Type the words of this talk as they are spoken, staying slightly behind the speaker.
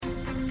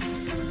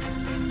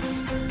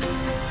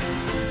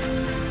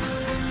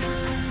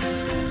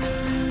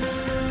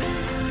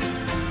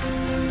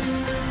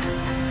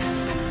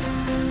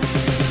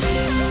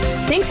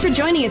Thanks for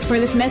joining us for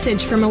this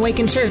message from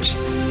Awaken Church.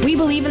 We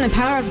believe in the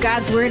power of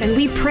God's Word, and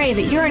we pray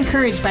that you're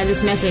encouraged by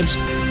this message.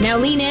 Now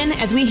lean in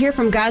as we hear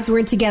from God's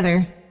Word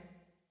together.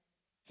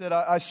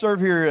 I serve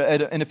here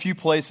in a few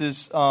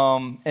places,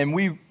 and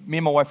me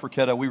and my wife,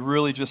 Raquetta, we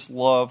really just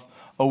love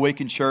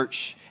Awaken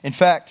Church. In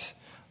fact,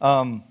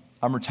 I'm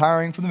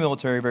retiring from the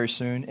military very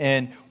soon,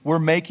 and we're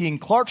making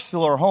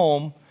Clarksville our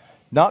home,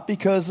 not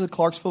because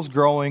Clarksville's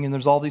growing and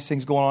there's all these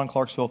things going on in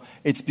Clarksville.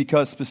 It's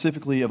because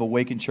specifically of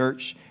Awaken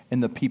Church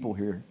and the people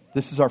here.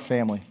 This is our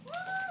family.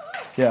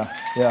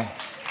 Yeah.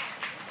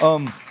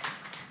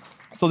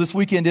 So this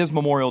weekend is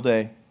Memorial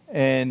Day,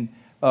 and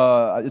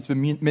it's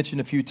been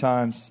mentioned a few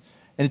times.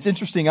 And it's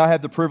interesting, I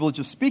have the privilege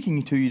of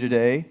speaking to you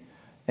today,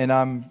 and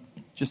I'm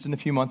just in a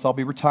few months, I'll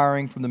be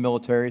retiring from the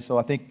military, so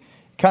I think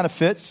it kind of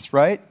fits,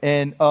 right?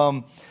 And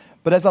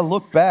but as I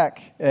look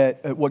back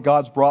at what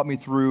God's brought me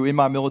through in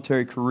my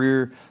military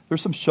career,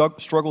 there's some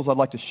struggles I'd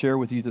like to share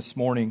with you this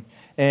morning.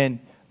 And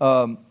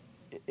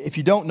if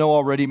you don't know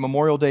already,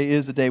 Memorial Day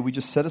is the day we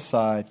just set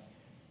aside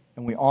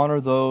and we honor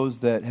those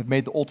that have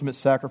made the ultimate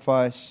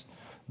sacrifice,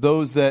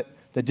 those that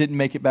didn't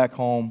make it back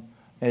home.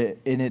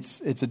 And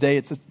it's a day,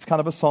 it's kind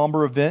of a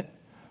somber event,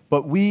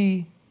 but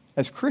we,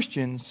 as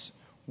Christians,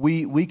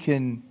 we're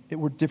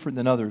different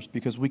than others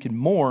because we can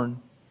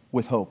mourn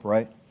with hope,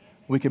 right?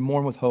 We can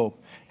mourn with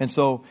hope. And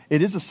so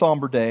it is a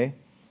somber day,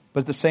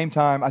 but at the same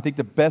time, I think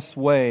the best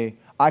way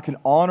I can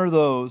honor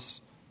those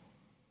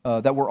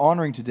that we're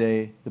honoring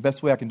today, the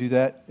best way I can do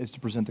that is to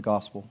present the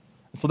gospel.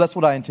 And so that's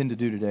what I intend to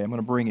do today. I'm going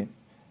to bring it,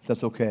 if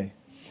that's okay.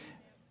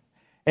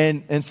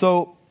 And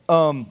so,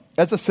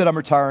 as I said, I'm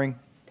retiring.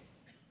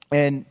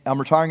 And I'm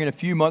retiring in a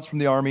few months from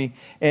the Army.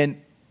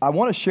 And I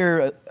want to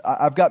share,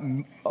 I've got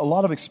a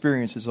lot of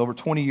experiences over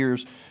 20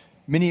 years,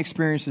 many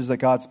experiences that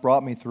God's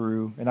brought me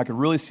through. And I could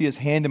really see His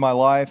hand in my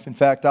life. In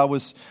fact, my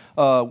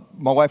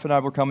wife and I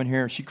were coming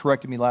here. She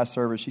corrected me last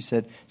service. She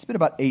said, it's been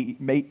about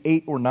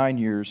eight or 9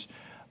 years.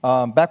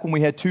 Back when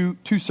we had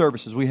two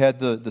services. We had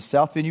the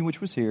South venue,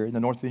 which was here, and the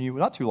North venue,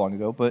 not too long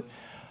ago. But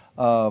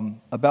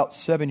about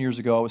 7 years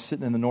ago, I was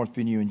sitting in the North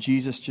venue, and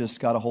Jesus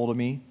just got a hold of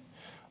me.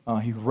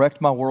 He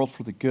wrecked my world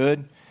for the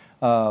good.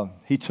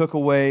 He took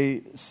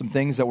away some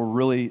things that were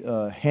really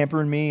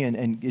hampering me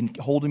and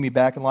holding me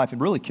back in life and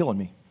really killing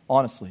me,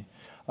 honestly.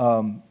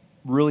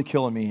 Really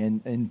killing me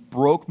and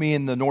broke me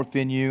in the North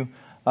venue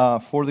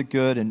for the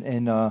good.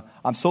 And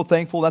I'm so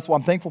thankful. That's why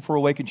I'm thankful for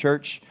Awaken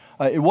Church.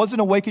 It wasn't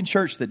Awaken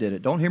Church that did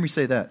it. Don't hear me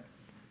say that.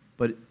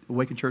 But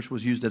Awaken Church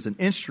was used as an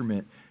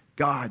instrument.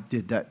 God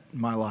did that in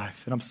my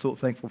life, and I'm so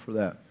thankful for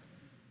that.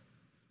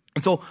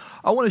 And so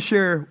I want to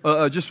share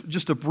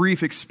just a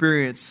brief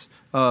experience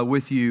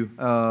with you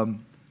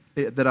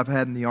that I've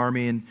had in the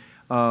Army.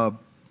 And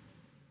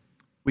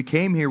we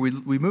came here,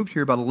 we moved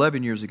here about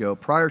 11 years ago.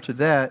 Prior to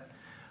that,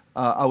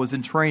 I was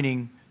in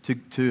training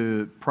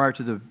prior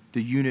to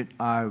the unit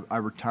I'm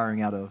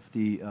retiring out of.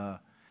 The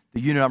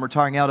unit I'm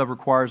retiring out of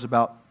requires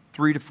about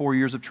 3 to 4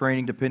 years of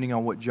training, depending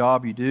on what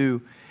job you do.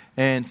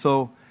 And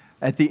so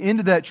at the end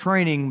of that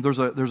training, there's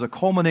a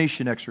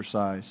culmination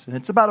exercise, and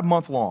it's about a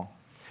month long.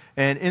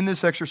 And in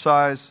this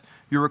exercise,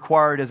 you're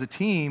required as a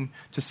team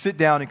to sit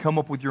down and come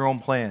up with your own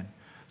plan.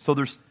 So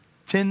there's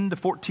 10 to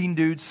 14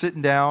 dudes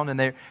sitting down,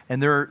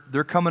 and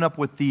they're coming up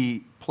with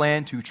the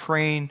plan to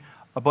train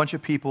a bunch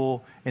of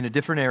people in a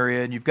different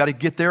area. And you've got to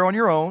get there on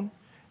your own,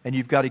 and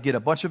you've got to get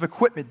a bunch of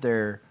equipment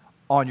there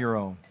on your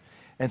own.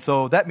 And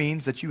so that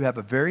means that you have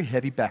a very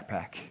heavy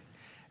backpack,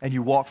 and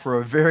you walk for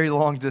a very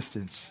long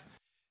distance.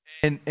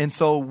 And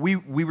so we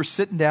were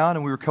sitting down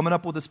and we were coming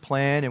up with this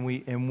plan, and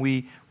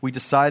we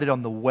decided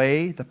on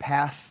the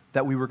path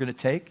that we were going to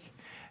take,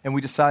 and we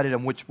decided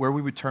on where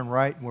we would turn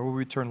right and where we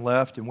would turn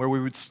left and where we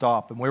would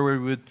stop and where we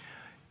would.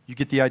 You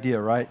get the idea,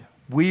 right?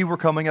 We were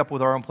coming up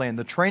with our own plan.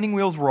 The training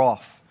wheels were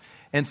off,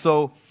 and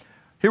so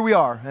here we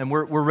are, and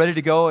we're ready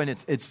to go, and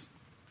it's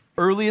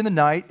early in the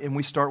night, and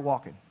we start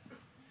walking,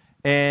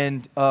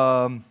 and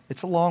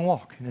it's a long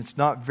walk, and it's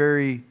not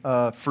very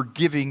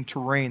forgiving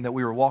terrain that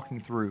we were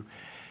walking through.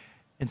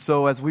 And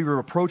so as we were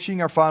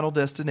approaching our final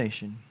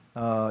destination,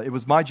 it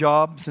was my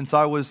job, since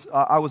I was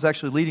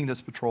actually leading this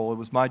patrol, it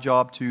was my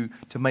job to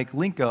make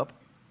link up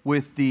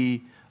with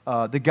the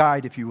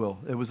guide, if you will.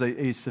 It was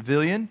a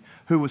civilian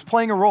who was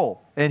playing a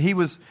role, and he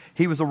was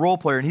a role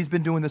player, and he's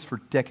been doing this for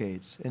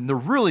decades, and they're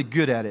really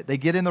good at it. They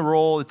get in the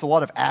role. It's a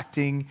lot of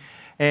acting,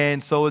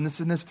 and so in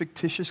this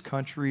fictitious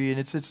country, and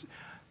it's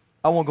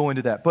I won't go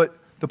into that, but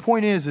the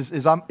point is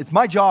it's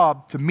my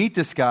job to meet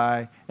this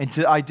guy and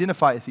to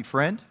identify, is he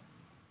friend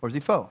or is he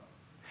foe?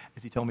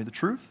 Is he telling me the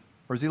truth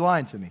or is he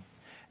lying to me?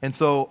 And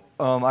so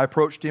I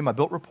approached him. I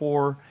built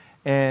rapport.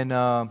 And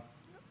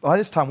by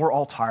this time, we're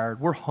all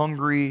tired. We're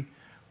hungry.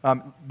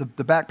 The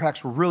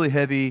backpacks were really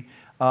heavy.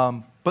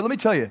 But let me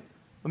tell you,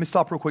 let me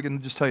stop real quick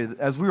and just tell you, that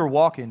as we were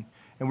walking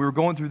and we were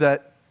going through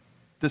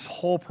this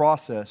whole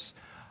process,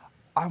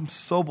 I'm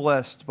so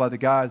blessed by the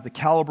guys, the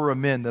caliber of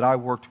men that I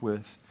worked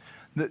with.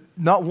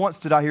 Not once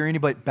did I hear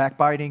anybody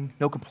backbiting,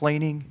 no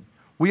complaining.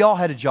 We all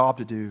had a job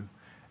to do.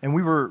 And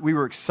we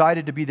were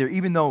excited to be there,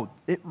 even though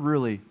it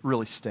really,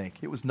 really stank.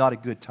 It was not a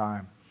good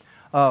time.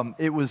 But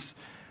it was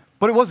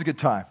a good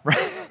time,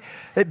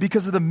 right?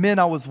 Because of the men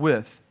I was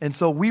with. And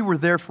so we were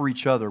there for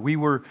each other. We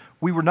were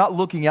not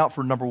looking out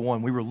for number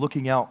one. We were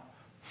looking out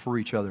for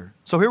each other.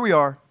 So here we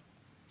are.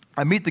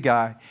 I meet the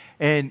guy,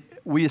 and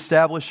we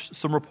establish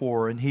some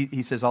rapport. And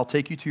he says, I'll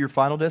take you to your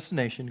final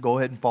destination. Go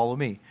ahead and follow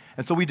me.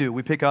 And so we do.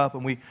 We pick up,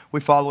 and we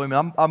follow him.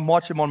 And I'm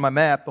watching him on my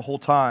map the whole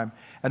time.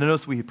 And I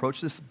notice we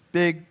approach this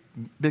big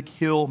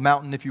hill,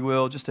 mountain, if you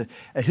will, just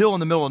a hill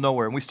in the middle of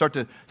nowhere. And we start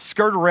to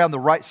skirt around the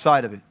right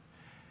side of it.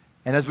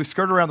 And as we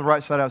skirt around the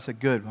right side, I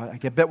said, good, I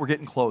bet we're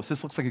getting close.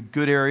 This looks like a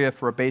good area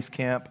for a base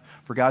camp,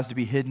 for guys to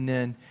be hidden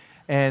in.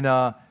 And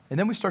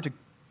then we start to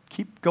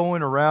keep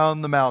going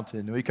around the mountain.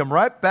 And we come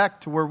right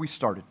back to where we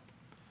started.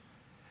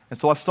 And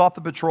so I stopped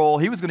the patrol.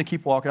 He was going to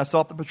keep walking. I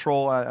stopped the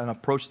patrol, and I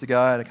approached the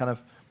guy, and I kind of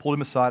pulled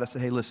him aside. I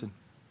said, hey, listen,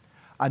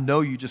 I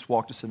know you just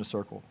walked us in a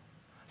circle.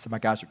 I said, my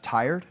guys are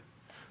tired.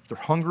 They're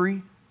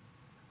hungry.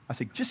 I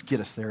said, just get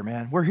us there,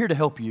 man. We're here to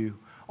help you.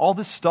 All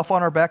this stuff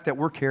on our back that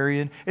we're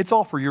carrying, it's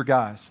all for your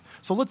guys.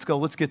 So let's go.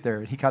 Let's get there.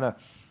 And he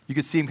you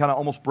could see him kind of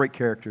almost break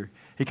character.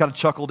 He kind of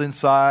chuckled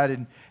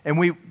inside, and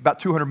we, about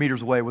 200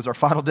 meters away was our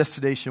final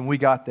destination. We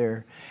got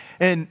there.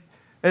 And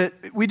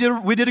we did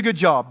a good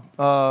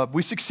job.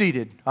 We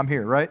succeeded. I'm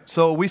here, right?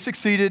 So we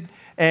succeeded.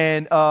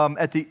 And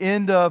at the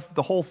end of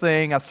the whole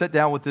thing, I sat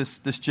down with this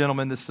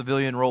gentleman, this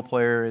civilian role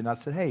player, and I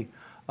said, hey,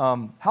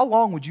 how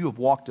long would you have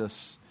walked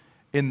us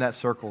in that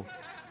circle?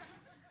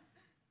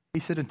 He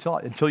said,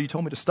 until you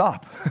told me to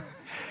stop.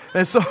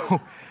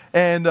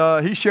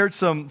 And he shared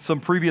some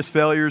previous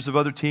failures of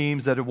other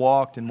teams that had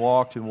walked,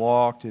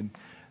 and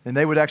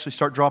they would actually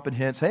start dropping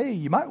hints. Hey,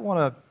 you might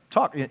want to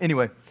talk.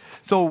 Anyway,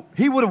 so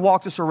he would have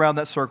walked us around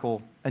that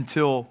circle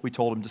until we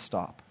told him to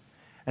stop.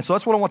 And so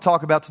that's what I want to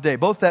talk about today.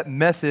 Both that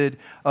method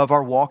of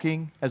our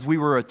walking, as we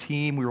were a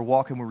team, we were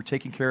walking, we were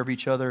taking care of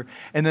each other,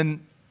 and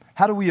then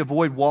how do we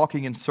avoid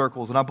walking in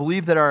circles? And I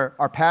believe that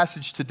our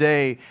passage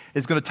today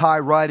is going to tie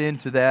right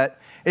into that.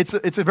 It's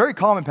a very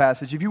common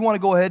passage. If you want to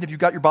go ahead, if you've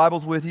got your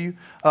Bibles with you,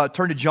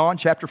 turn to John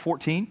chapter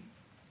 14.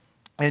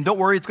 And don't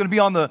worry, it's going to be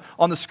on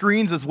the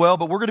screens as well,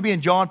 but we're going to be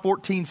in John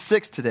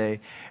 14:6 today.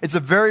 It's a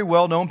very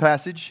well-known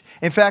passage.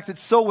 In fact,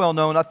 it's so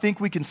well-known, I think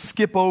we can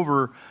skip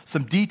over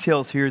some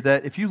details here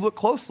that if you look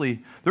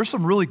closely, there's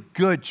some really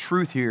good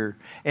truth here.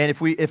 And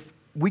if we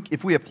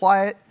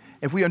apply it,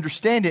 if we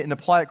understand it and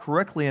apply it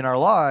correctly in our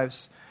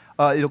lives,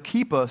 it'll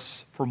keep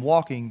us from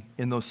walking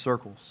in those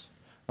circles.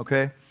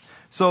 Okay?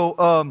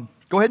 So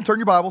go ahead and turn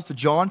your Bibles to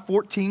John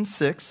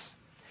 14:6.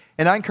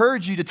 And I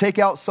encourage you to take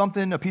out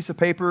something, a piece of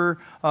paper,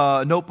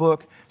 a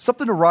notebook,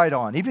 something to write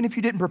on, even if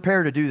you didn't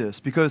prepare to do this,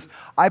 because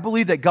I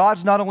believe that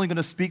God's not only going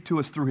to speak to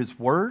us through His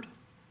Word,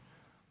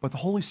 but the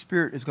Holy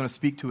Spirit is going to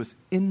speak to us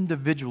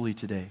individually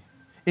today.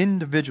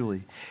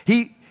 Individually.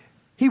 He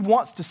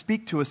wants to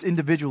speak to us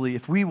individually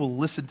if we will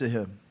listen to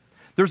Him.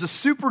 There's a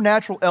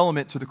supernatural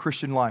element to the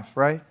Christian life,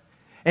 right?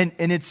 And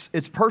it's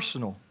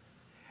personal.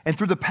 And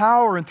through the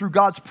power and through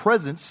God's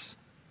presence,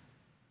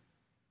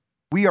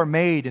 we are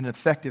made an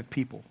effective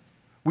people.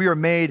 We are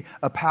made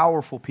a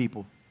powerful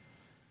people.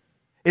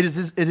 It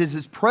is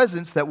His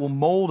presence that will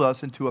mold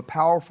us into a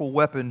powerful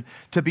weapon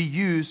to be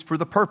used for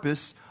the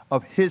purpose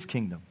of His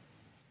kingdom,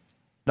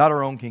 not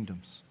our own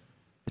kingdoms.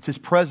 It's His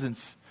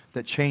presence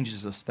that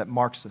changes us, that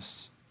marks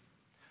us.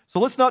 So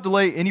let's not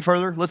delay any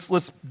further.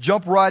 Let's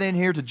jump right in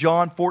here to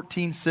John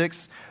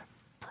 14:6.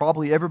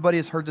 Probably everybody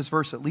has heard this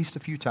verse at least a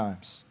few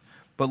times.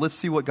 But let's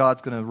see what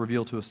God's going to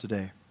reveal to us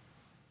today.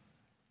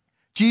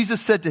 Jesus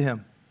said to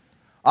him,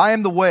 I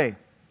am the way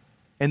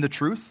and the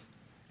truth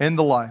and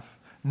the life.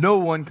 No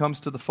one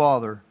comes to the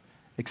Father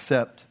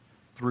except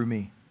through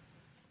me.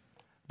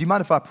 Do you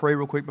mind if I pray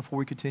real quick before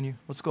we continue?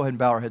 Let's go ahead and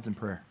bow our heads in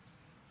prayer.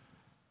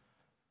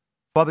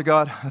 Father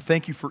God, I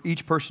thank you for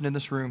each person in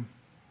this room.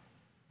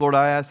 Lord,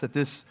 I ask that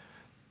this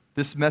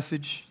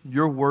message,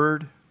 your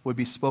word, would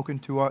be spoken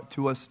to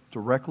us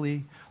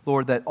directly.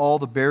 Lord, that all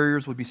the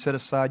barriers would be set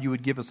aside. You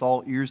would give us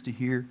all ears to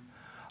hear.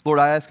 Lord,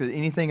 I ask that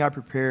anything I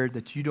prepared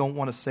that you don't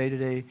want to say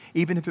today,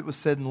 even if it was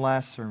said in the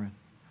last sermon,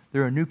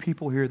 there are new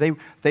people here.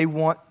 They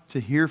want to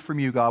hear from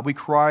you, God. We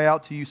cry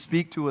out to you.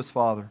 Speak to us,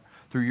 Father,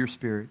 through your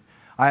Spirit.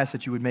 I ask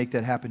that you would make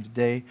that happen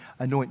today.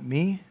 Anoint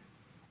me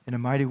in a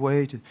mighty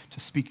way to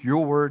speak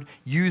your word.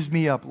 Use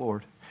me up,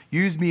 Lord.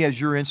 Use me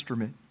as your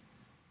instrument.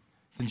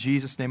 It's in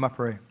Jesus' name I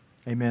pray.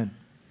 Amen.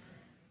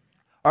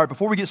 All right,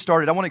 before we get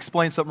started, I want to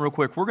explain something real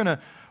quick. We're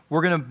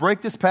gonna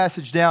break this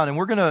passage down, and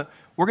we're gonna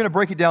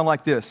break it down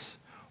like this.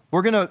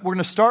 We're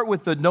gonna start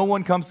with the no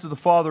one comes to the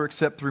Father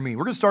except through me.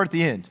 We're gonna start at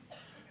the end,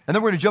 and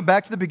then we're gonna jump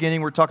back to the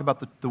beginning. We're talking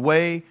about the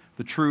way,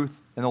 the truth,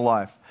 and the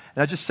life.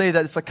 And I just say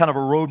that it's like kind of a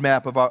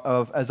roadmap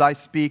of as I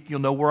speak,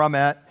 you'll know where I'm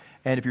at,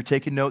 and if you're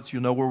taking notes,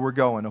 you'll know where we're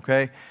going.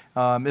 Okay.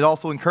 It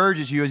also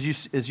encourages you as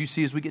you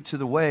see as we get to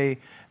the way,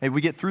 and we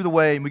get through the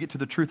way, and we get to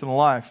the truth and the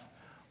life.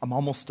 I'm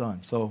almost done,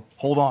 so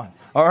hold on.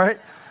 All right,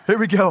 here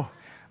we go.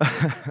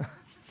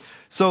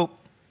 So,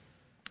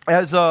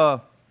 as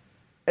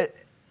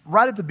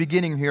right at the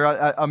beginning here,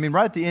 I mean,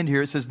 right at the end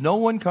here, it says, no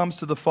one comes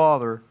to the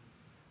Father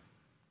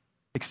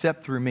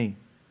except through me.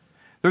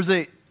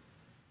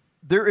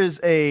 There is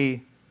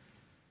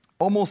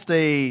almost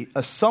a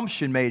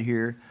assumption made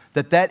here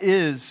that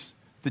is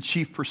the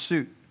chief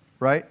pursuit,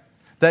 right?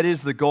 That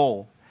is the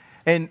goal.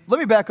 And let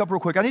me back up real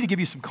quick. I need to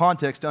give you some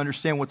context to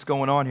understand what's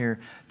going on here.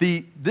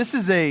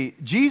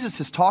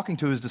 Jesus is talking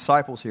to his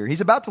disciples here.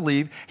 He's about to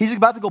leave. He's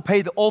about to go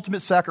pay the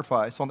ultimate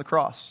sacrifice on the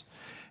cross.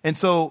 And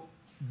so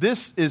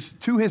this is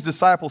to his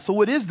disciples. So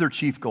what is their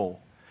chief goal?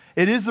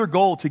 It is their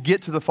goal to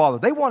get to the Father.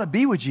 They want to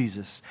be with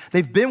Jesus.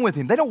 They've been with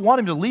him. They don't want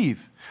him to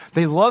leave.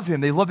 They love him.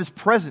 They love his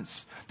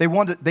presence. They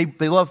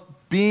love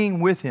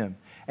being with him.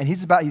 And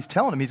he's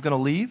telling them he's going to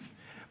leave,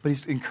 but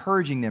he's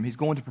encouraging them. He's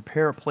going to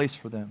prepare a place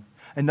for them.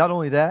 And not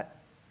only that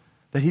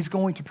he's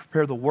going to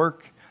prepare the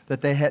work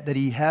that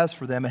he has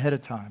for them ahead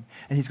of time.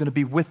 And he's going to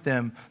be with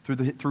them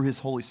through his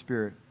Holy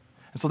Spirit.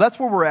 And so that's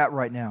where we're at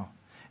right now.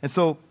 And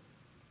so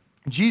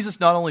Jesus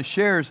not only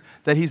shares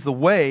that he's the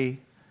way,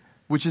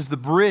 which is the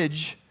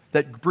bridge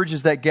that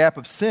bridges that gap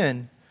of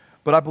sin,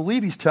 but I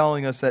believe he's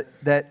telling us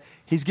that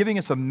he's giving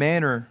us a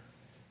manner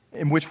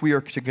in which we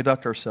are to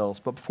conduct ourselves.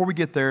 But before we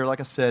get there, like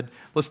I said,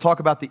 let's talk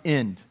about the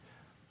end.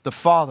 The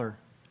Father,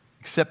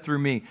 except through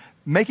me.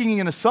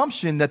 Making an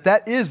assumption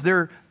that is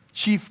their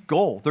chief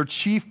goal. Their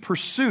chief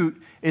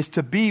pursuit is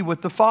to be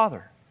with the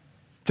Father,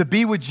 to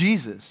be with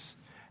Jesus.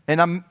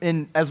 And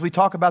as we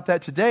talk about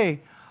that today,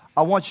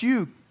 I want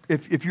you,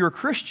 if you're a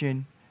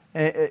Christian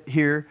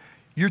here,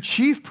 your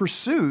chief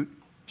pursuit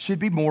should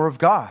be more of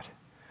God,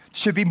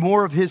 should be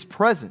more of his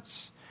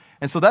presence.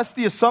 And so that's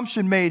the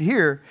assumption made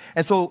here.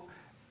 And so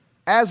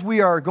as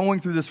we are going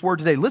through this word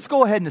today, let's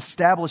go ahead and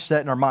establish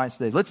that in our minds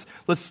today.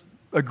 Let's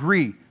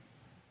agree.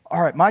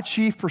 All right, my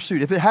chief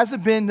pursuit, if it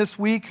hasn't been this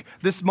week,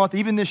 this month,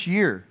 even this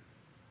year,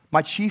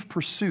 my chief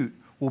pursuit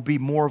will be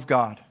more of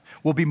God,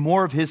 will be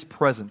more of his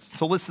presence.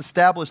 So let's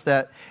establish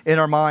that in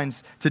our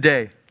minds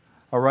today.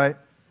 All right?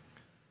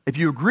 If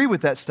you agree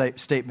with that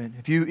statement,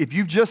 if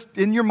you've just,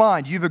 in your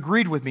mind, you've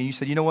agreed with me, you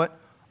said, you know what,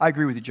 I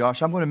agree with you,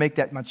 Josh, I'm going to make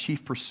that my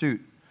chief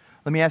pursuit.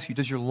 Let me ask you,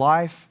 does your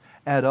life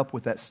add up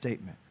with that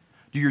statement?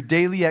 Do your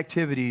daily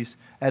activities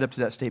add up to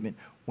that statement?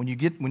 When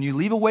you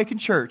leave Awaken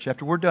Church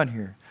after we're done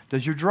here,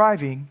 does your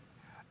driving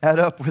add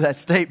up with that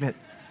statement?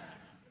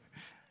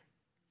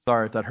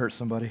 Sorry if that hurt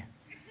somebody.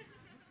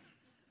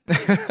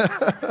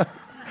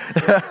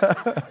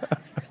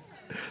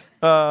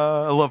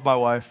 I love my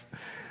wife.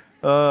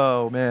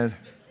 Oh, man.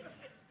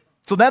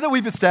 So now that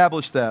we've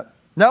established that,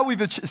 now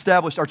we've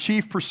established our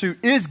chief pursuit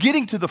is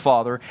getting to the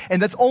Father,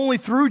 and that's only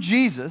through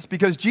Jesus,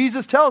 because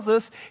Jesus tells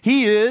us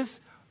he is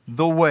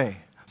the way.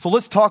 So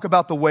let's talk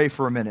about the way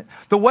for a minute.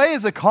 The way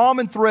is a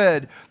common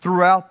thread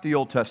throughout the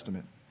Old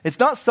Testament. It's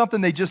not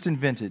something they just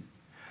invented.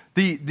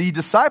 The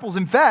disciples,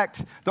 in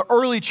fact, the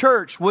early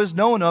church was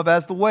known of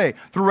as the way.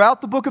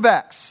 Throughout the book of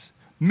Acts,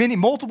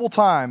 multiple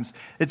times,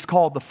 it's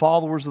called the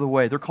followers of the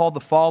way. They're called the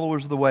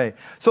followers of the way.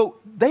 So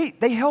they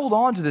held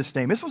on to this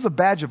name. This was a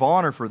badge of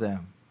honor for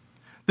them.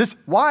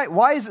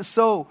 Why is it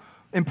so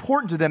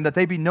important to them that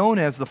they be known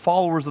as the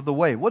followers of the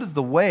way? What does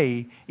the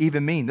way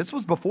even mean? This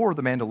was before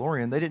the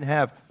Mandalorian. They didn't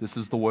have, this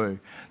is the way.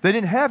 They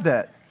didn't have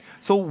that.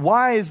 So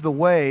why is the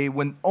way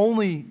when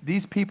only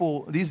these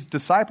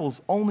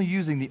disciples only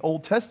using the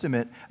Old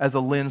Testament as a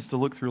lens to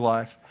look through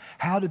life?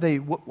 Why did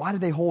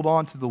they hold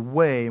on to the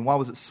way, and why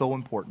was it so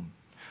important?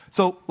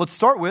 So let's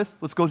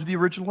go to the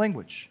original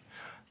language.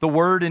 The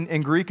word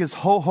in Greek is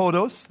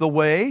hodos, the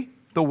way,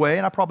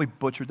 and I probably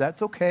butchered that.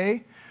 It's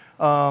okay.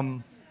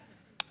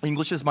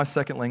 English is my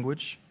second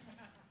language.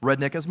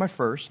 Redneck is my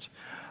first.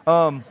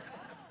 So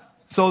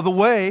the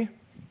way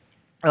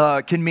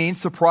can mean,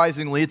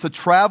 surprisingly, it's a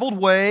traveled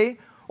way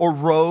or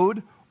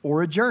road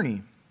or a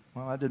journey.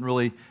 Well, that didn't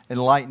really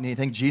enlighten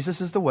anything. Jesus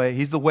is the way.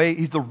 He's the way.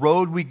 He's the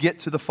road we get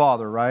to the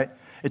Father, right?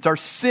 It's our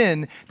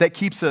sin that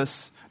keeps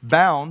us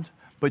bound,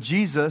 but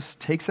Jesus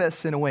takes that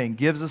sin away and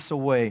gives us a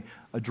way,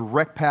 a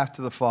direct path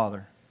to the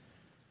Father.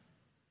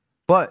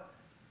 But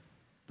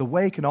the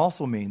way can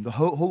also mean, the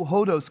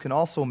hodos can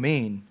also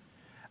mean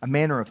a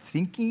manner of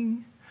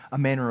thinking, a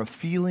manner of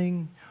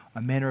feeling,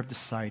 a manner of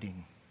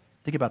deciding.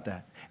 Think about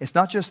that. It's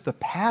not just the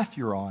path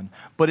you're on,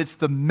 but it's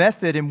the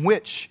method in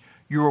which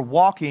you're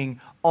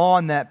walking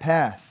on that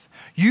path.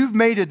 You've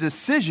made a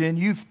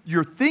decision,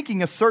 you're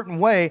thinking a certain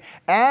way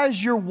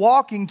as you're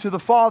walking to the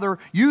Father,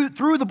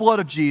 through the blood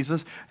of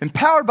Jesus,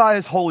 empowered by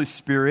His Holy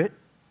Spirit.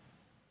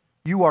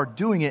 You are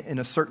doing it in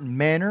a certain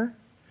manner.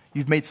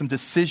 You've made some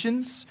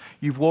decisions.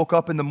 You've woke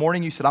up in the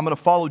morning, you said, I'm going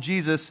to follow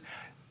Jesus.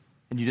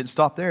 And you didn't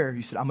stop there.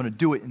 You said, I'm going to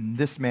do it in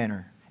this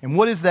manner. And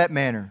what is that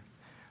manner?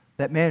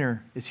 That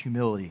manner is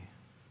humility.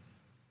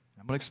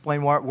 I'm going to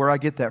explain where I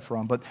get that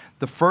from. But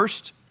the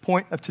first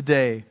point of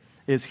today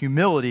is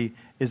humility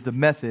is the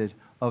method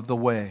of the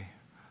way.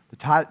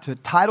 The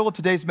title of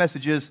today's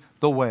message is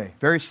The Way.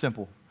 Very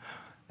simple.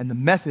 And the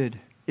method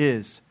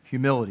is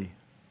humility.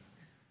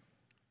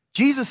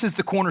 Jesus is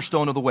the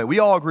cornerstone of the way. We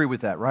all agree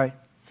with that, right?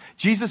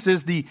 Jesus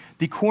is the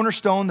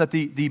cornerstone that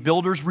the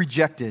builders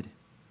rejected.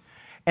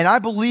 And I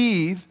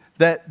believe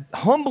that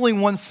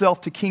humbling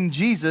oneself to King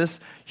Jesus,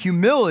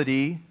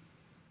 humility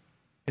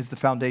is the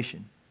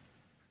foundation.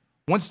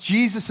 Once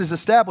Jesus is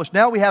established,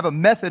 now we have a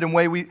method in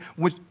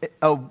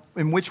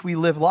which we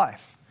live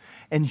life.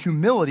 And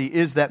humility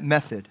is that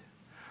method.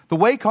 The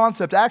way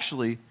concept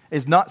actually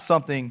is not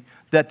something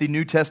that the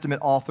New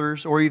Testament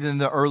authors or even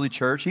the early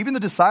church, even the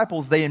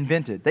disciples, they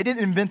invented. They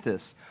didn't invent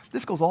this.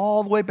 This goes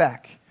all the way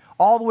back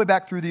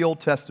through the Old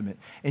Testament.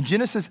 In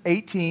Genesis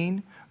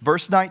 18,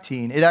 verse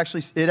 19, it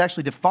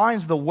actually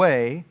defines the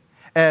way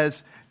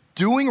as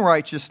doing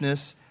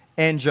righteousness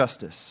and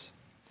justice.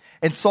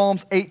 In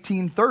Psalms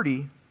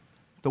 18:30,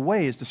 the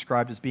way is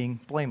described as being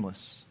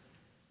blameless.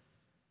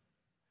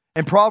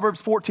 In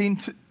Proverbs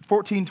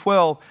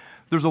 14:12,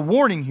 there's a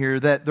warning here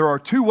that there are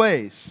two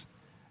ways,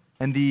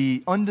 and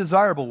the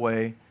undesirable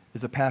way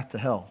is a path to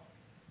hell,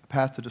 a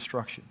path to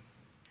destruction.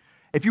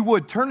 If you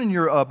would, turn in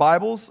your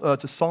Bibles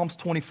to Psalms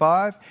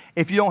 25.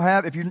 If you don't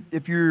have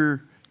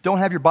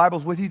your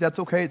Bibles with you, that's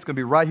okay. It's going to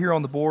be right here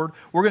on the board.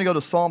 We're going to go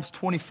to Psalms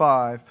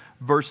 25,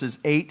 verses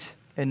 8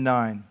 and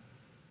 9.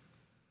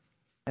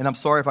 And I'm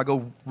sorry if I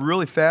go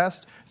really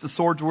fast. It's a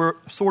sword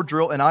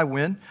drill, and I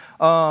win.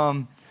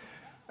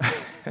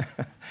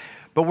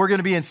 But we're going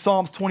to be in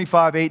Psalms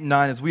 25, 8 and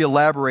 9 as we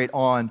elaborate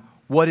on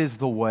what is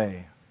the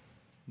way.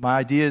 My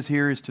idea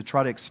here is to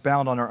try to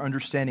expound on our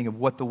understanding of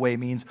what the way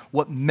means,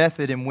 what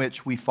method in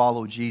which we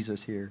follow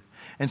Jesus here.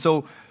 And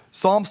so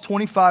Psalms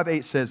 25,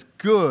 8 says,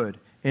 "Good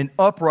and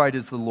upright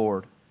is the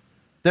Lord.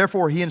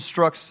 Therefore he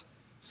instructs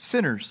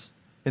sinners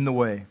in the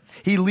way.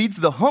 He leads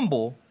the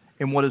humble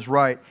in what is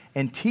right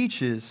and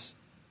teaches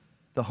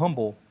the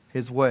humble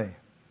his way."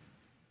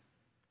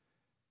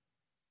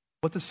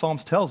 What this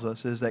Psalms tells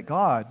us is that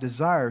God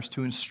desires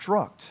to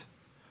instruct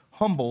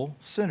humble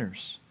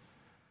sinners.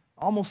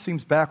 Almost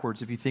seems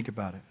backwards if you think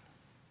about it.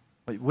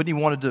 Like, wouldn't he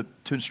want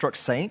to instruct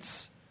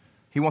saints?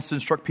 He wants to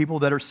instruct people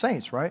that are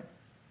saints, right?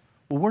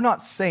 Well, we're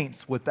not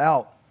saints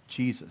without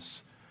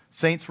Jesus.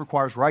 Saints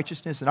requires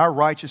righteousness, and our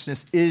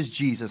righteousness is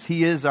Jesus.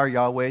 He is our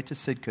Yahweh to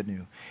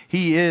Sidkenu.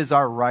 He is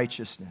our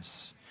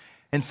righteousness.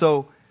 And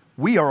so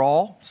we are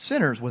all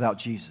sinners without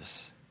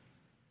Jesus.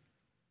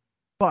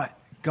 But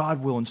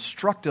God will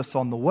instruct us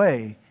on the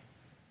way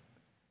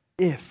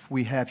if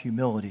we have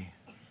humility.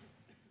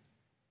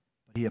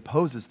 But He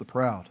opposes the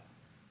proud.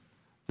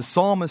 The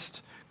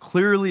psalmist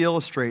clearly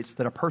illustrates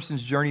that a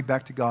person's journey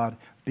back to God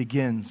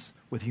begins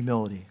with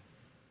humility.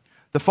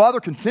 The Father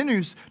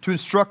continues to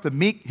instruct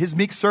His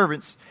meek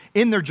servants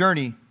in their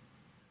journey,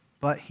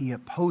 but He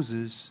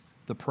opposes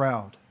the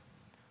proud.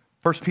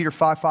 1 Peter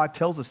 5:5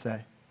 tells us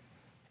that.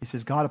 He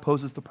says, God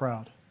opposes the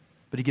proud,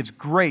 but He gives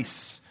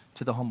grace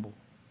to the humble.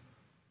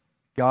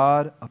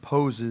 God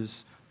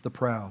opposes the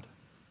proud.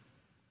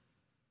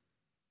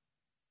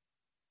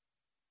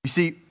 You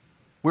see,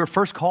 we're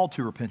first called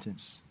to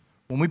repentance.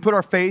 When we put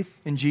our faith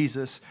in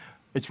Jesus,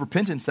 it's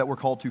repentance that we're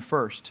called to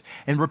first.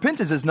 And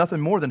repentance is nothing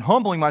more than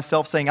humbling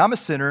myself, saying, I'm a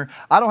sinner,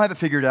 I don't have it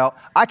figured out,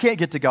 I can't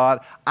get to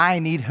God, I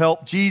need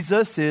help.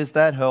 Jesus is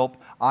that help.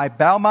 I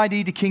bow my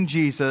knee to King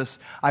Jesus.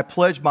 I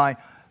pledge my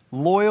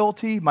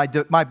loyalty, my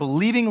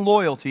believing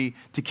loyalty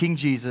to King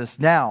Jesus.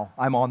 Now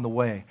I'm on the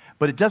way.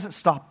 But it doesn't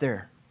stop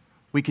there.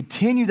 We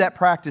continue that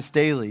practice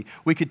daily.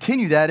 We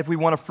continue that if we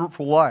want a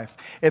fruitful life.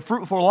 If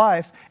fruitful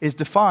life is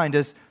defined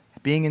as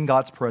being in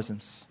God's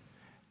presence,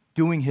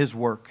 doing His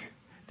work,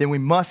 then we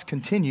must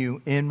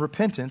continue in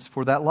repentance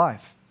for that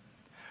life.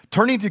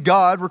 Turning to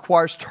God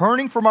requires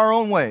turning from our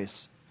own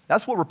ways.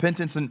 That's what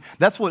repentance and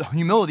that's what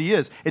humility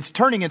is. It's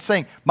turning and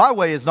saying, my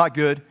way is not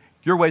good.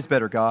 Your way's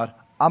better, God.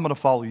 I'm going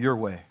to follow your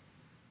way.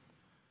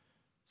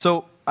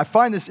 So I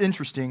find this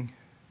interesting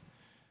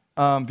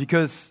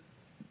because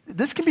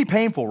this can be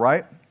painful,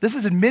 right? This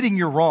is admitting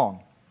you're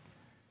wrong.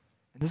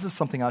 And this is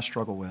something I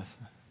struggle with.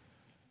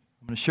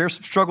 I'm going to share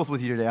some struggles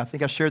with you today. I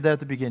think I shared that at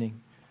the beginning.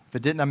 If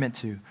it didn't, I meant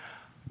to.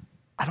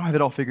 I don't have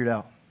it all figured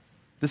out.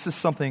 This is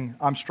something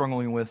I'm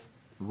struggling with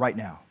right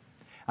now.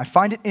 I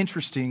find it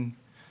interesting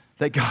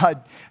that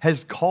God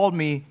has called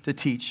me to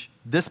teach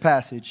this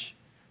passage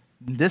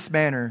in this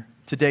manner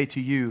today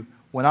to you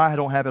when I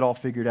don't have it all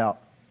figured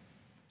out.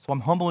 So I'm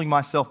humbling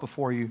myself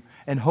before you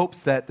in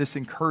hopes that this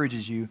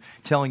encourages you,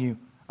 telling you,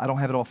 I don't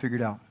have it all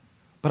figured out.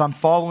 But I'm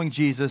following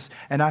Jesus,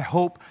 and I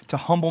hope to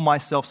humble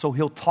myself so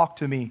He'll talk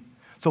to me,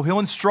 so He'll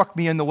instruct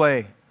me in the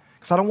way.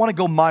 Because I don't want to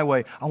go my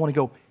way, I want to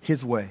go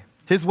His way.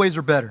 His ways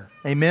are better.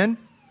 Amen?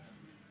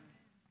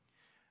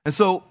 And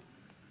so,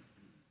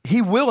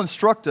 He will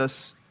instruct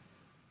us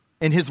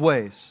in His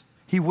ways.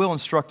 He will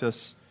instruct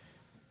us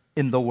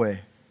in the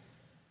way.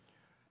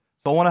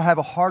 So I want to have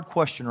a hard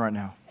question right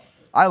now.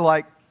 I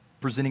like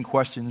presenting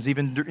questions,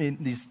 even in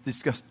these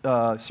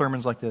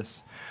sermons like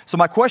this. So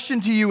my question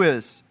to you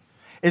is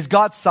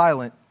God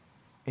silent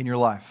in your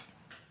life?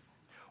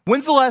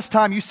 When's the last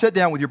time you sat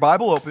down with your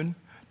Bible open,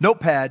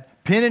 notepad,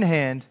 pen in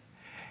hand,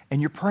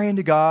 and you're praying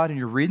to God, and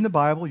you're reading the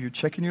Bible, you're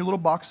checking your little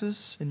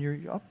boxes, and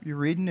you're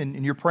reading,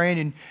 and you're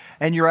praying,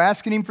 and you're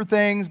asking Him for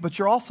things, but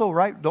you're also,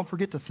 right, don't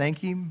forget to thank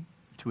Him,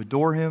 to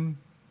adore Him,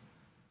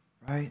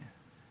 right?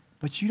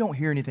 But you don't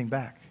hear anything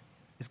back.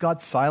 Is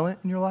God silent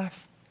in your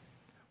life?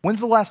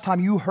 When's the last time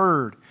you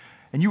heard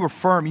and you were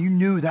firm, you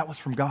knew that was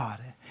from God,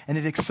 and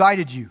it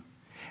excited you?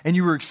 And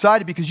you were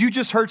excited because you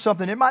just heard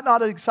something. It might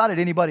not have excited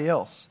anybody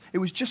else. It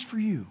was just for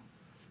you.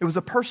 It was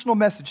a personal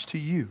message to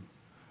you.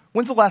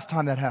 When's the last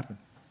time that happened?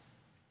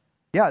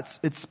 Yeah,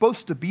 it's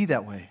supposed to be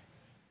that way.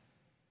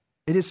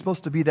 It is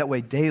supposed to be that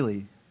way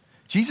daily.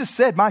 Jesus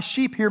said, my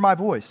sheep hear my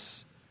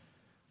voice.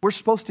 We're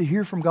supposed to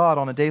hear from God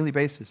on a daily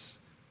basis.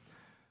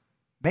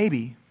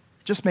 Maybe,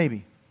 just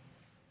maybe,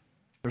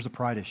 there's a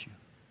pride issue.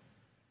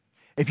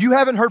 If you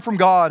haven't heard from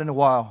God in a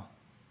while,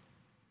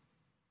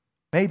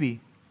 maybe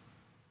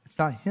it's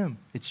not Him,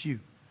 it's you.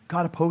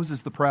 God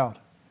opposes the proud.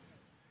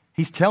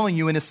 He's telling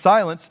you in His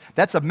silence,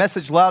 that's a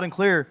message loud and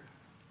clear.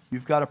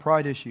 You've got a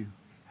pride issue.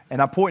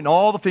 And I'm pointing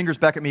all the fingers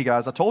back at me,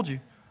 guys. I told you.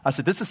 I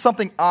said, this is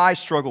something I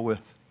struggle with.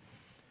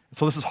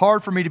 So this is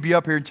hard for me to be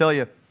up here and tell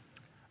you,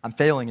 I'm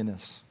failing in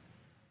this.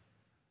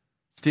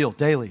 Still,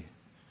 daily.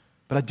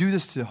 But I do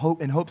this in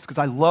hopes because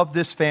I love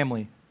this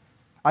family.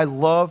 I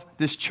love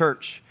this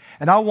church.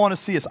 And I want to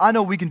see us. I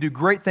know we can do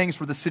great things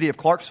for the city of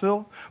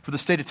Clarksville, for the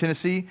state of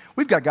Tennessee.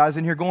 We've got guys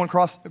in here going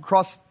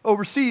across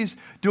overseas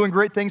doing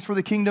great things for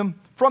the kingdom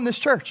from this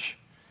church.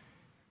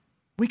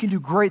 We can do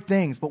great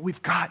things, but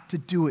we've got to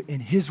do it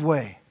in His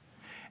way.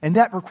 And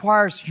that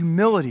requires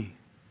humility.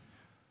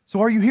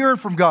 So are you hearing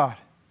from God?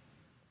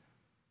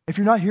 If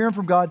you're not hearing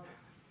from God,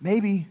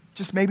 maybe,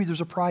 just maybe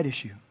there's a pride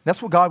issue.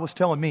 That's what God was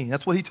telling me.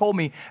 That's what He told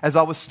me as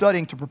I was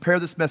studying to prepare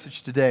this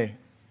message today.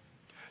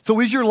 So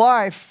is your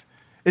life,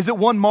 is it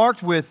one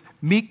marked with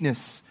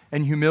meekness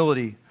and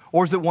humility?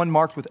 Or is it one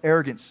marked with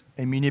arrogance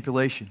and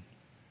manipulation?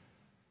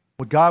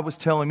 What God was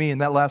telling me in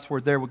that last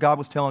word there, what God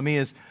was telling me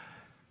is,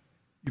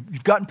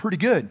 you've gotten pretty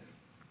good.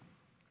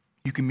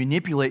 You can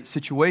manipulate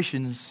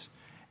situations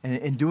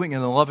and doing it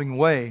in a loving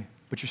way,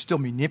 but you're still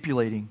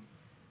manipulating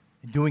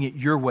and doing it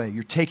your way.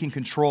 You're taking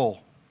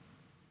control.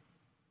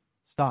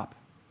 Stop.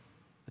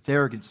 That's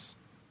arrogance.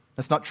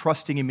 That's not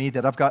trusting in me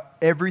that I've got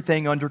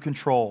everything under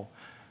control.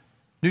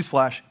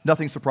 Newsflash,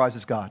 nothing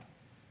surprises God.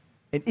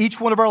 In each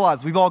one of our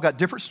lives, we've all got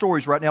different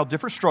stories right now,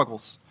 different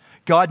struggles.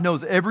 God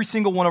knows every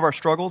single one of our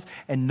struggles,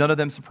 and none of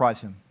them surprise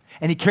Him.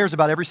 And He cares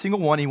about every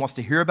single one. He wants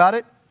to hear about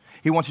it.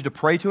 He wants you to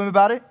pray to Him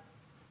about it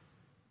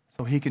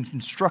so He can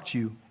instruct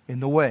you in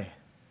the way.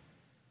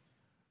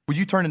 Would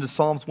you turn into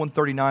Psalms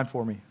 139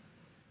 for me?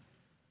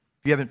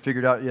 If you haven't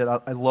figured out yet,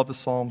 I love the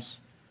Psalms.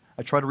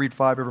 I try to read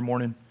 5 every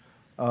morning.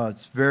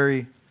 It's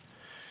good.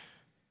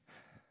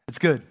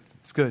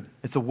 It's good.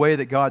 It's a way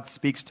that God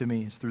speaks to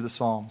me. It's through the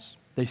Psalms.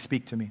 They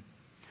speak to me.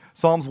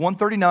 Psalms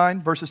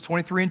 139, verses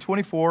 23 and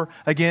 24.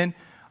 Again,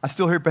 I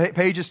still hear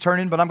pages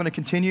turning, but I'm going to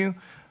continue.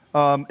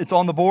 It's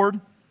on the board.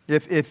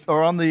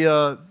 Or on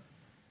the...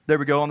 There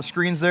we go, on the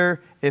screens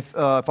there, if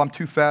I'm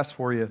too fast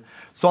for you.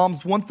 Psalms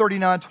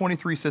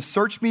 139:23 says,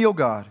 search me, O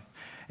God,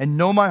 and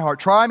know my heart.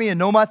 Try me and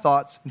know my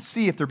thoughts, and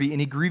see if there be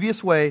any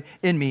grievous way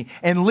in me,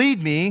 and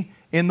lead me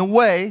in the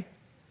way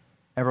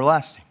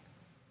everlasting.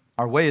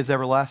 Our way is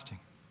everlasting.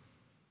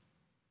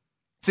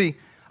 See,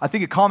 I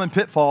think a common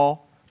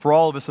pitfall for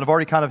all of us, and I've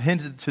already kind of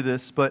hinted to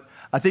this, but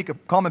I think a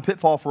common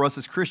pitfall for us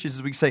as Christians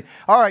is we say,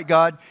 all right,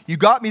 God, you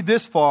got me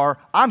this far,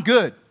 I'm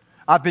good.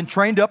 I've been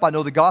trained up. I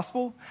know the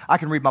gospel. I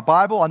can read my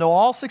Bible. I know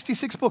all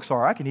 66 books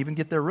are. I can even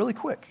get there really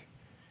quick.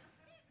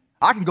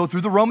 I can go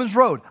through the Romans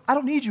road. I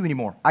don't need you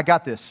anymore. I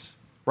got this,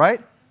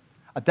 right?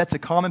 That's a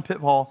common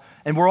pitfall,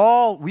 and we're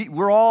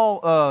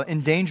all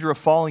in danger of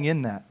falling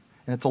in that,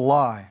 and it's a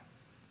lie.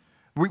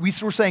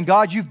 We're saying,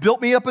 God, you've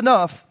built me up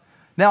enough.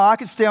 Now I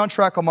can stay on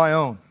track on my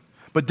own.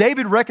 But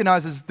David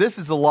recognizes this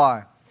is a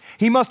lie.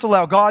 He must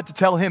allow God to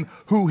tell him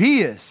who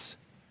he is.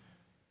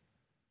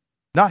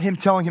 Not him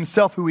telling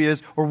himself who he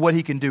is or what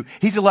he can do.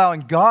 He's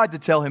allowing God to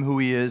tell him who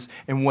he is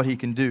and what he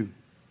can do.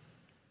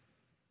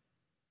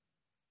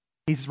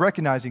 He's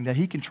recognizing that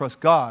he can trust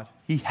God.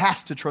 He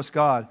has to trust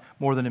God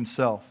more than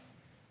himself.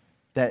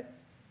 That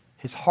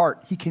his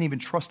heart, he can't even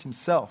trust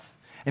himself.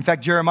 In fact,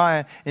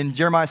 in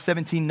Jeremiah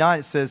 17:9,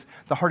 it says,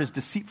 the heart is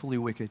deceitfully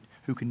wicked.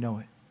 Who can know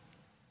it?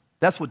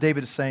 That's what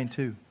David is saying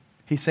too.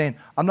 He's saying,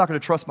 I'm not going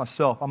to trust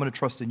myself. I'm going to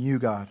trust in you,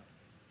 God.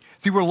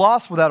 See, we're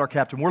lost without our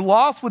captain. We're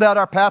lost without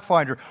our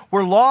pathfinder.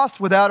 We're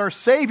lost without our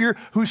Savior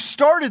who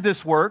started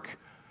this work.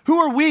 Who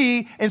are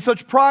we in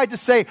such pride to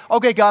say,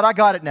 okay, God, I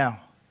got it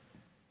now?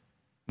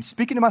 I'm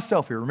speaking to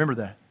myself here. Remember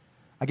that.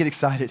 I get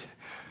excited.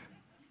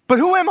 But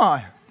who am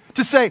I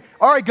to say,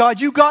 all right, God,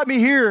 you got me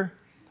here.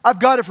 I've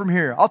got it from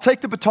here. I'll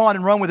take the baton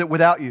and run with it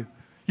without you.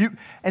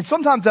 And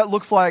sometimes that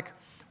looks like,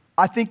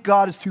 I think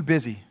God is too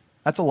busy.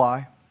 That's a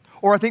lie.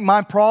 Or I think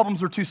my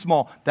problems are too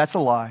small. That's a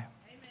lie.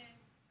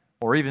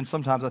 Or even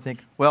sometimes I think,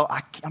 well,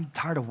 I'm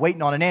tired of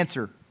waiting on an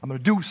answer. I'm going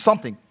to do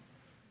something.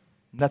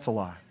 And that's a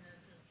lie.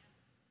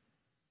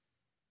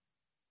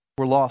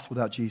 We're lost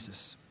without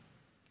Jesus.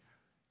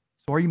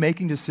 So are you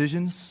making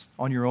decisions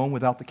on your own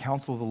without the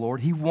counsel of the Lord?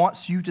 He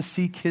wants you to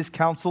seek His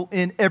counsel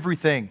in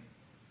everything.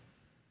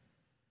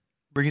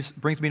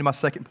 Brings me to my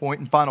second point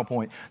and final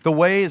point. The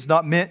way is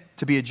not meant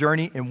to be a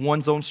journey in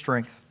one's own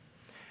strength.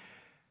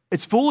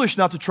 It's foolish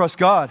not to trust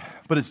God,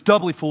 but it's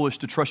doubly foolish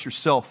to trust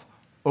yourself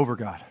over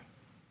God.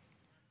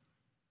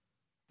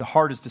 The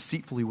heart is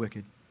deceitfully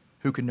wicked.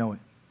 Who can know it?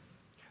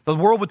 The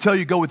world would tell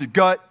you, go with your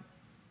gut,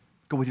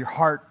 go with your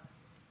heart,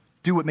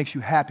 do what makes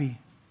you happy.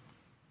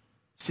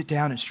 Sit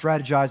down and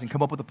strategize and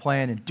come up with a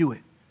plan and do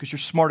it because you're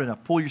smart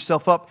enough. Pull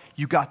yourself up.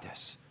 You got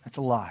this. That's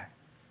a lie.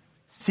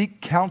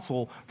 Seek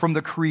counsel from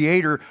the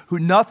Creator who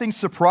nothing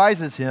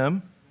surprises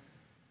Him.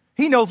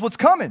 He knows what's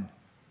coming.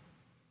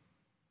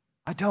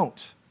 I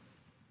don't.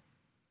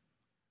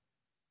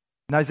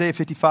 In Isaiah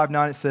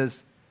 55:9 it says,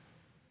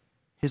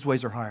 His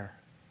ways are higher.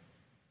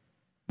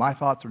 My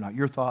thoughts are not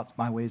your thoughts.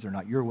 My ways are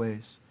not your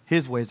ways.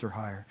 His ways are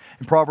higher.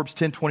 In Proverbs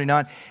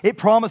 10:29, it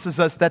promises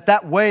us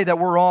that way that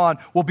we're on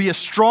will be a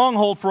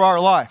stronghold for our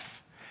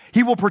life.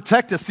 He will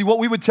protect us. See, what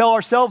we would tell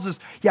ourselves is,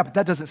 yeah, but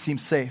that doesn't seem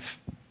safe.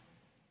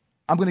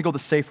 I'm going to go the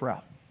safe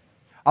route.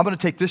 I'm going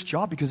to take this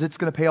job because it's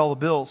going to pay all the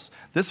bills.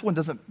 This one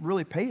doesn't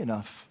really pay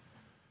enough.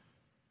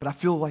 But I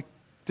feel like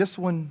this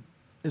one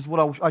is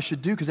what I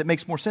should do because it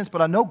makes more sense.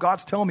 But I know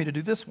God's telling me to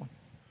do this one.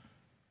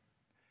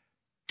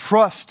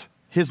 Trust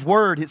His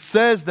word. It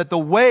says that the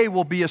way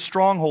will be a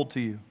stronghold to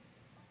you.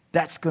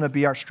 That's going to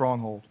be our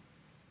stronghold.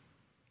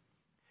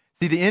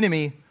 See, the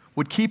enemy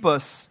would keep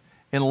us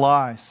in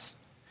lies.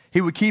 He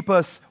would keep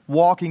us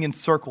walking in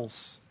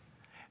circles.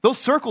 Those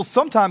circles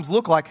sometimes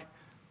look like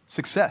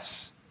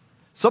success.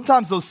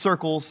 Sometimes those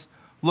circles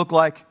look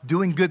like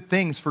doing good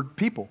things for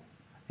people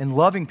and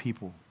loving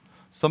people.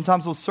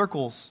 Sometimes those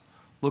circles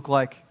look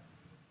like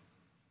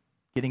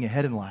getting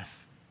ahead in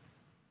life.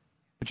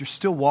 But you're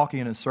still walking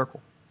in a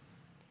circle.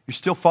 You're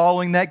still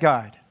following that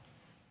guide.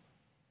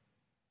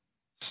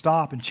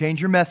 Stop and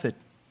change your method.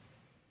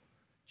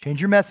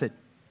 Change your method.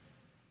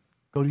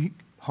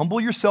 Humble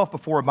yourself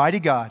before a mighty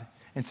God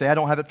and say, I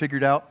don't have it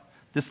figured out.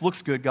 This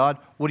looks good, God.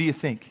 What do you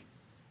think?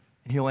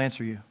 And He'll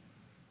answer you.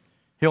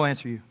 He'll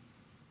answer you.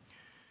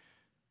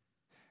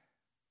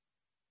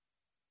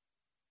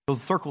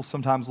 Those circles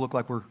sometimes look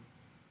like we're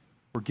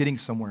getting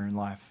somewhere in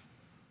life.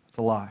 It's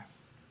a lie.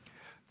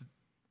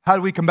 How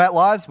do we combat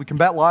lies? We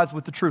combat lies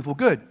with the truth. Well,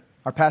 good.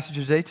 Our passage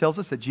today tells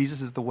us that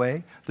Jesus is the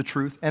way, the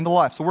truth, and the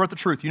life. So we're at the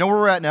truth. You know where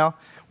we're at now.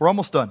 We're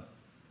almost done.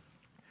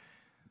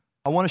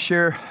 I want to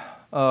share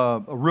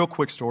a real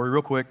quick story.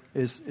 Real quick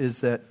is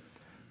that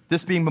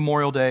this being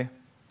Memorial Day,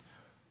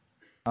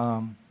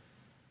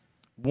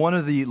 one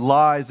of the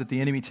lies that the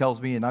enemy tells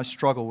me and I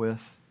struggle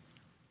with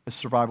is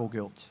survival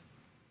guilt.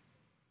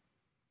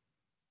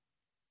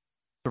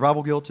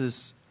 Survival guilt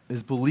is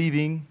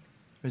believing,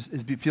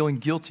 is feeling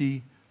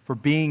guilty for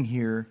being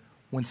here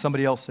when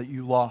somebody else that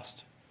you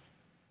lost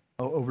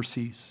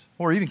overseas,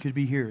 or even could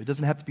be here. It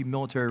doesn't have to be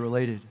military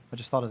related. I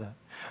just thought of that.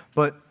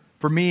 But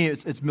for me,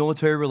 it's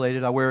military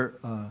related. I wear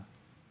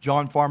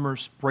John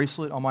Farmer's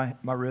bracelet on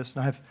my wrist,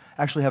 and I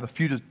actually have a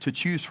few to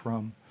choose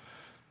from.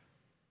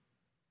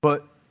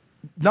 But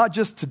not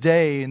just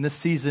today in this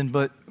season,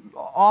 but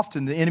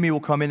often the enemy will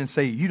come in and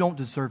say, you don't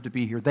deserve to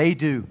be here. They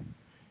do.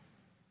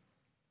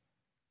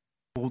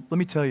 Well, let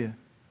me tell you,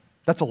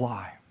 that's a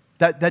lie.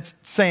 That's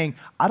saying,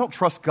 I don't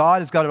trust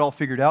God has got it all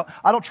figured out.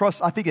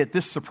 I think that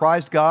this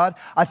surprised God.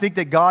 I think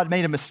that God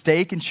made a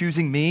mistake in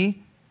choosing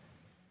me.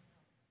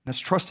 That's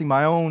trusting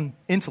my own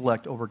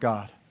intellect over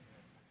God.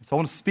 So I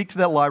want to speak to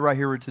that lie right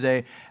here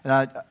today.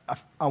 And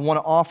I want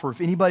to offer,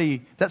 if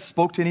anybody, that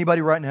spoke to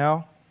anybody right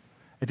now,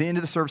 at the end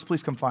of the service,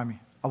 please come find me.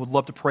 I would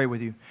love to pray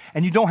with you.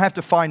 And you don't have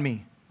to find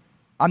me.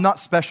 I'm not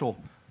special.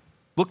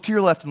 Look to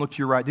your left and look to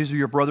your right. These are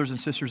your brothers and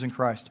sisters in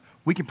Christ.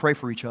 We can pray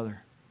for each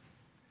other.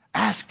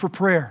 Ask for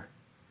prayer.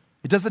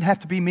 It doesn't have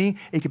to be me.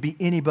 It could be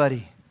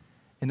anybody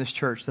in this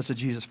church that's a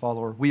Jesus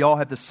follower. We all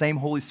have the same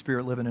Holy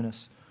Spirit living in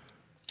us.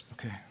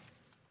 Okay.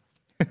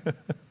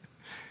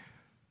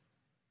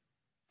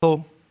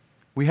 So,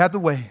 we have the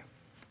way.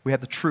 We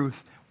have the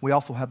truth. We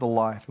also have the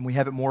life. And we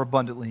have it more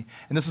abundantly.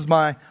 And this is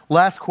my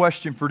last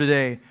question for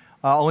today.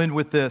 I'll end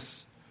with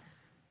this.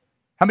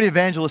 How many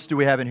evangelists do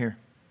we have in here?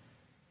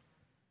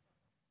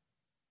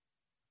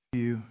 A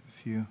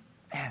few.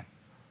 Man,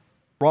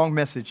 wrong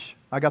message.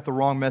 I got the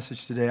wrong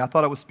message today. I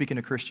thought I was speaking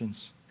to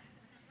Christians.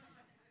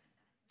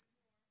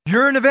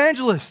 You're an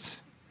evangelist.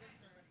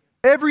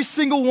 Every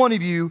single one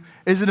of you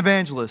is an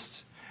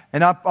evangelist.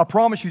 And I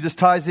promise you this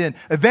ties in.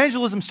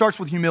 Evangelism starts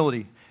with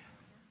humility.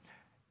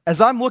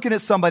 As I'm looking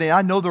at somebody and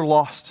I know they're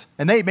lost,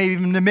 and they may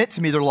even admit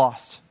to me they're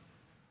lost,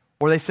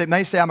 or they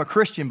may say I'm a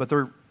Christian, but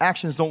their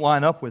actions don't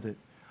line up with it.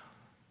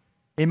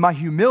 In my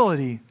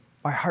humility,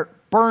 my heart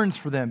burns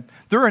for them.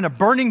 They're in a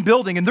burning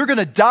building and they're going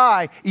to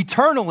die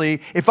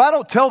eternally if I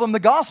don't tell them the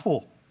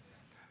gospel.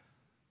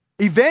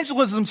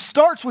 Evangelism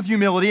starts with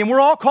humility, and we're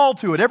all called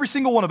to it, every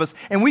single one of us.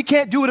 And we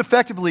can't do it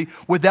effectively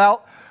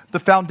without the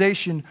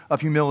foundation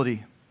of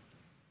humility.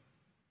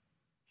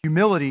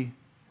 Humility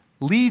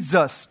leads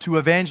us to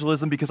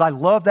evangelism because I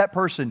love that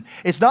person.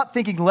 It's not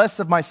thinking less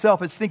of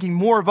myself, it's thinking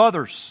more of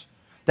others.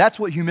 That's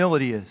what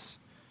humility is.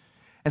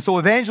 And so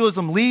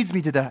evangelism leads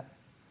me to that.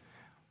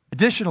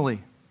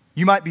 Additionally,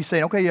 you might be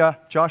saying, okay, yeah,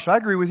 Josh, I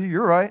agree with you.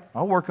 You're right.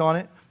 I'll work on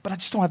it. But I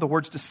just don't have the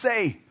words to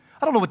say.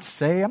 I don't know what to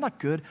say. I'm not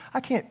good.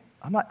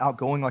 I'm not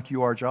outgoing like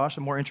you are, Josh.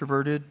 I'm more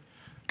introverted.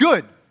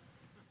 Good.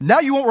 Now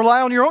you won't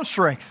rely on your own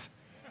strength.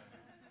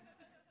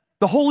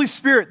 The Holy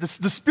Spirit,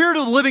 the Spirit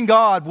of the living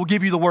God will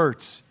give you the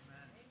words.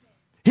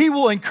 He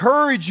will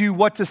encourage you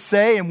what to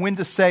say and when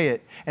to say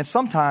it. And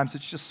sometimes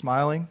it's just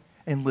smiling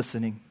and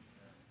listening.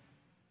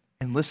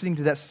 And listening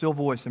to that still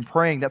voice and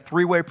praying, that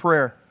three-way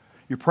prayer.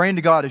 You're praying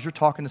to God as you're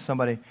talking to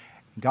somebody, and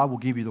God will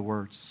give you the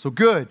words. So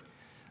good.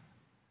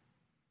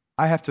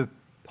 I have to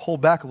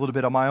hold back a little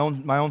bit on my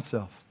own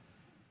self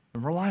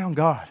and rely on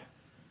God.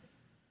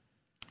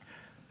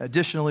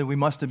 Additionally, we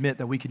must admit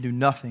that we can do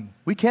nothing.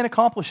 We can't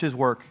accomplish His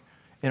work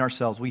in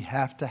ourselves. We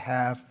have to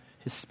have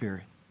His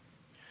Spirit.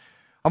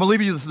 I'm going to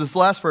leave you this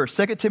last verse,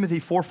 2 Timothy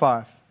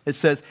 4:5. It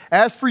says,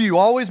 "As for you,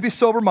 always be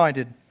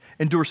sober-minded,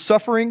 endure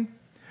suffering,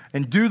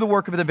 and do the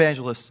work of an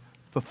evangelist.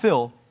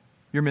 Fulfill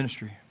your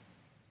ministry."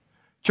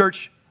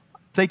 Church,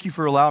 thank you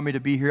for allowing me to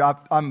be here.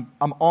 I'm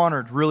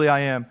honored, really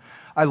I am.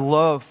 I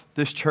love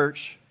this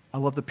church. I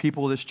love the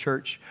people of this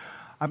church.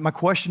 My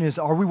question is,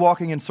 are we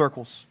walking in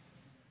circles?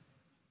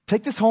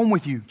 Take this home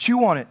with you.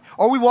 Chew on it.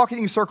 Are we walking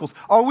in circles?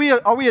 Are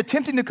we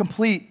attempting to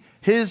complete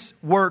His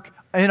work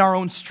in our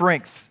own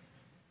strength?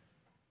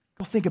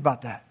 Go think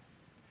about that.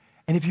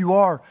 And if you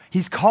are,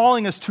 He's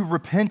calling us to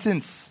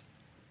repentance.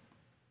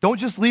 Don't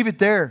just leave it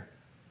there.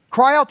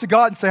 Cry out to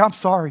God and say, I'm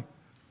sorry.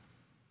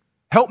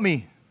 Help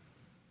me.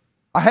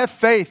 I have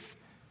faith.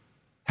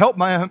 Help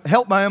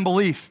my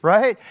unbelief,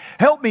 right?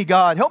 Help me,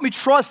 God. Help me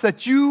trust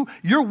that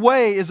your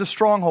way is a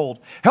stronghold.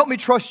 Help me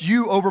trust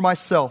you over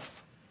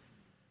myself.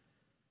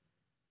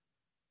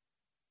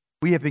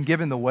 We have been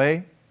given the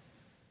way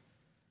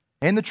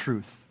and the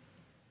truth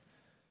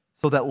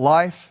so that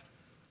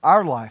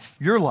our life,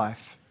 your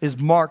life, is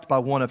marked by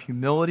one of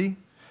humility,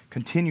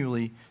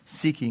 continually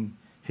seeking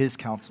His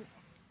counsel.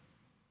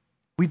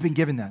 We've been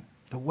given that,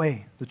 the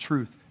way, the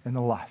truth, and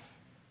the life.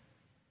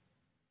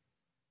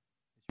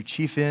 Your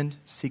chief end,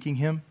 seeking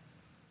Him?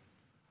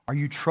 Are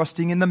you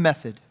trusting in the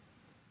method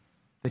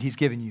that He's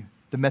given you,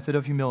 the method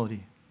of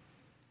humility?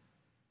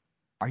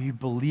 Are you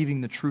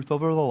believing the truth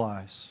over the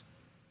lies?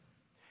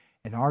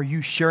 And are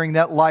you sharing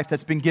that life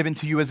that's been given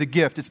to you as a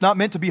gift? It's not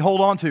meant to be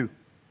held on to.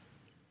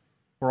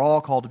 We're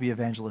all called to be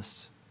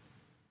evangelists.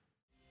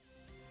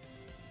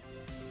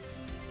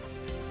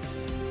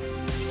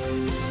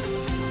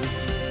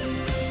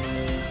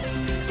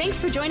 Thanks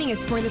for joining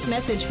us for this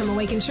message from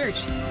Awaken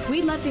Church.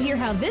 We'd love to hear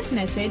how this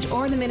message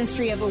or the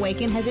ministry of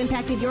Awaken has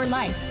impacted your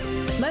life.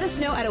 Let us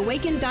know at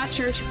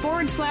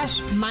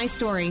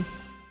awaken.church/mystory.